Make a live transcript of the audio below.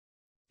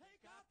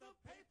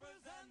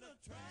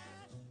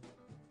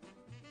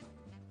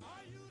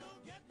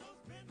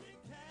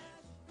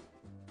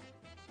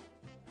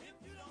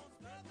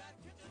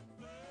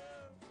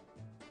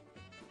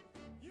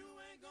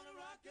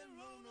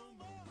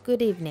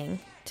Good evening.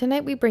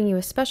 Tonight we bring you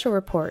a special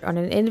report on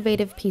an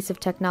innovative piece of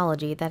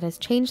technology that has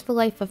changed the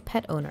life of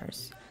pet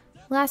owners.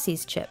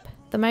 Lassie's chip,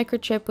 the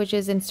microchip which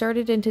is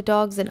inserted into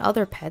dogs and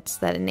other pets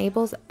that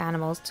enables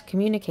animals to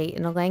communicate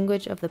in a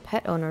language of the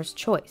pet owner's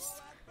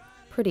choice.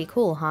 Pretty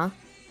cool, huh?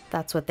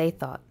 That's what they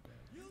thought.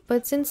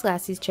 But since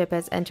Lassie's chip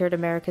has entered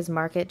America's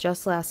market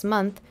just last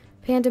month,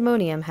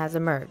 pandemonium has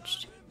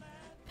emerged.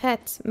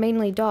 Pets,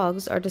 mainly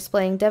dogs, are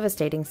displaying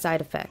devastating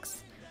side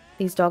effects.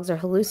 These dogs are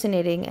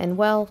hallucinating and,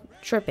 well,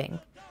 tripping.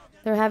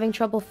 They're having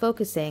trouble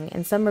focusing,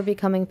 and some are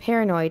becoming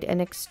paranoid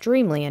and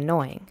extremely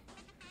annoying.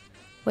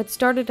 What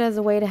started as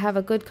a way to have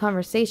a good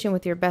conversation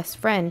with your best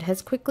friend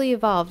has quickly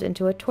evolved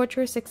into a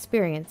torturous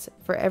experience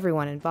for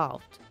everyone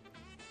involved.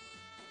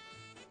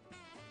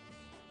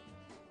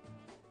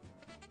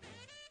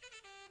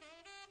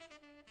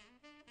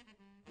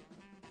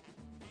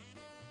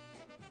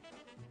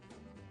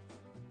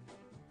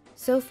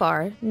 So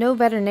far, no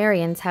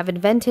veterinarians have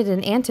invented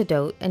an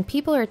antidote, and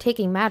people are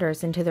taking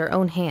matters into their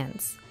own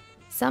hands.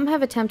 Some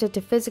have attempted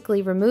to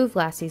physically remove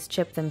Lassie's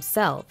chip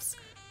themselves,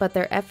 but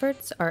their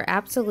efforts are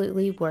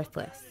absolutely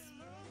worthless.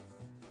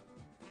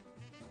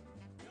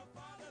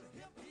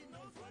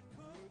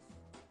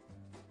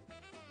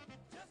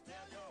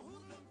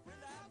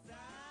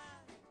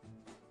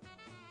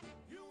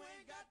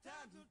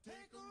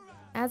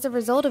 As a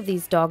result of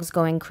these dogs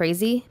going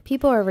crazy,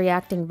 people are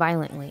reacting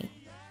violently.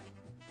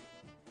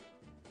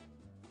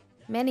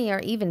 Many are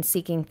even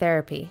seeking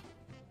therapy.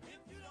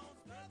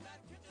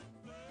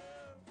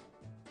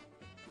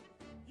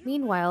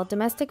 Meanwhile,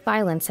 domestic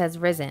violence has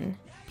risen.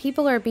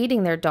 People are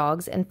beating their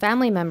dogs, and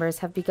family members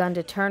have begun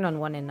to turn on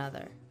one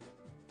another.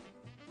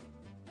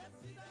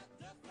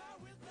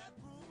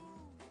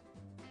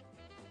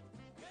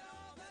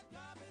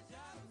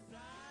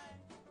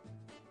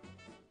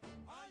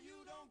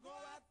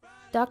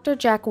 Dr.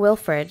 Jack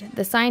Wilfred,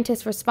 the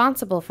scientist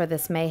responsible for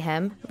this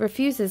mayhem,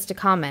 refuses to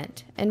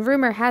comment, and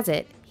rumor has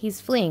it he's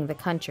fleeing the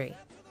country.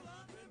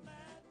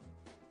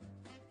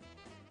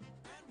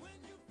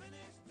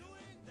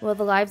 Will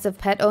the lives of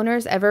pet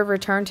owners ever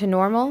return to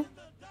normal?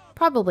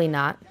 Probably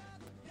not.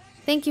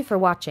 Thank you for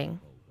watching.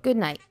 Good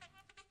night.